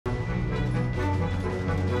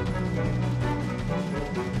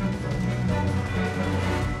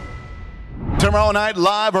Tomorrow night,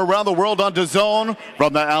 live around the world on DAZN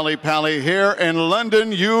from the Alley Pally here in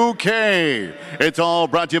London, UK. It's all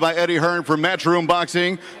brought to you by Eddie Hearn from Matchroom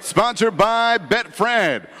Boxing, sponsored by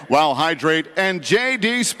Betfred, Wow Hydrate, and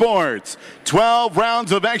JD Sports. 12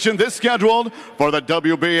 rounds of action this scheduled for the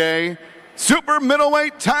WBA Super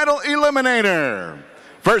Middleweight Title Eliminator.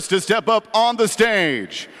 First to step up on the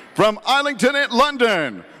stage, from Islington in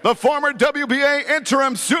London, the former WBA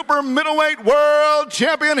interim super middleweight world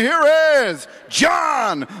champion, here is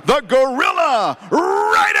John the Gorilla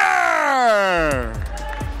Ryder.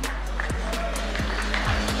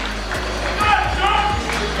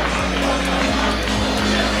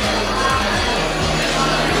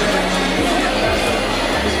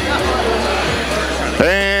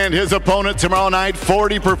 And his opponent tomorrow night,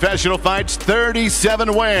 40 professional fights,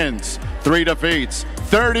 37 wins, 3 defeats,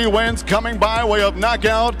 30 wins coming by way of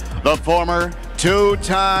knockout, the former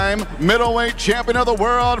two-time middleweight champion of the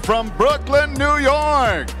world from Brooklyn, New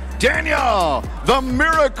York, Daniel the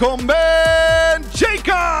Miracle Man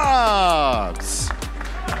Jacobs.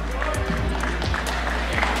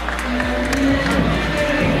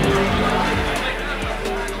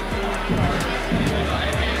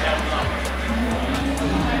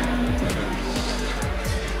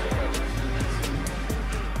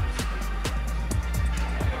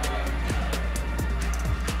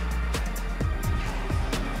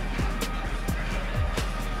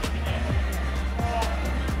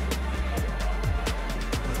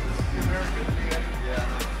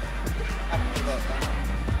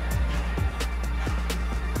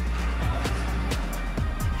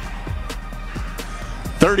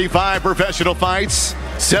 "35 professional fights,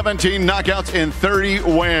 17 knockouts, and 30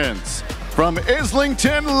 wins. From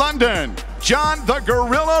Islington, London, John the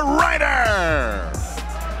Gorilla Ryder."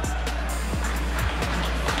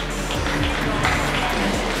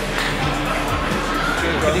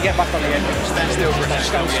 Can you get back on the end? Stand still for a second.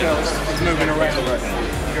 Stand still. He's moving around a bit.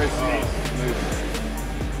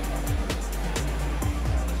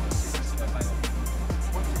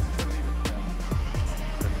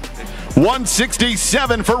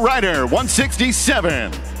 167 for Ryder,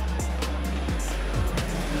 167.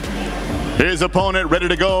 His opponent ready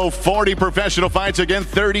to go, 40 professional fights, again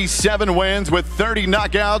 37 wins with 30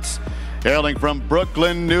 knockouts. Hailing from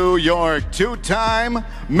Brooklyn, New York, two-time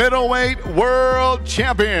middleweight world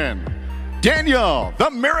champion, Daniel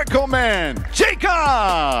the Miracle Man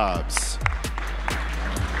Jacobs.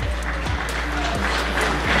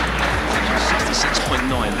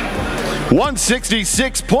 66.9.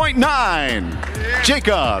 166.9.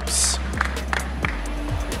 Jacobs.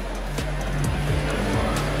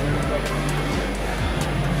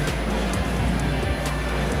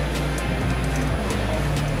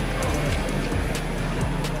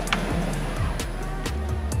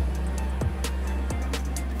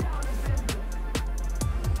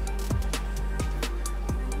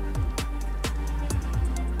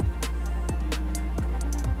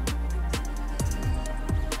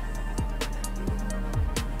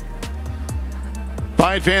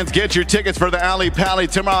 Fight fans, get your tickets for the Alley Pally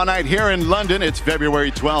tomorrow night here in London. It's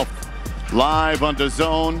February 12th. Live on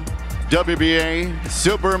DAZN, WBA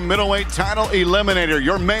Super Middleweight Title Eliminator.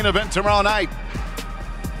 Your main event tomorrow night,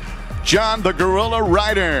 John the Gorilla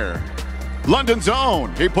Ryder, London's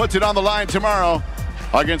own. He puts it on the line tomorrow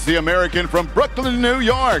against the American from Brooklyn, New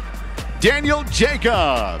York, Daniel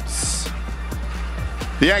Jacobs.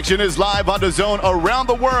 The action is live on DAZN around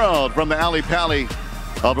the world from the Alley Pally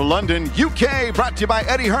of London, UK, brought to you by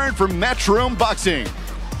Eddie Hearn from Matchroom Boxing.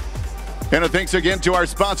 And a thanks again to our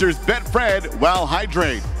sponsors, Betfred, Wow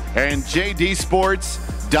Hydrate, and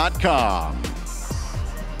JDSports.com.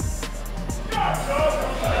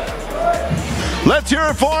 Let's hear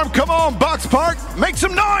it for him. Come on, Box Park, make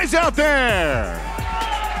some noise out there.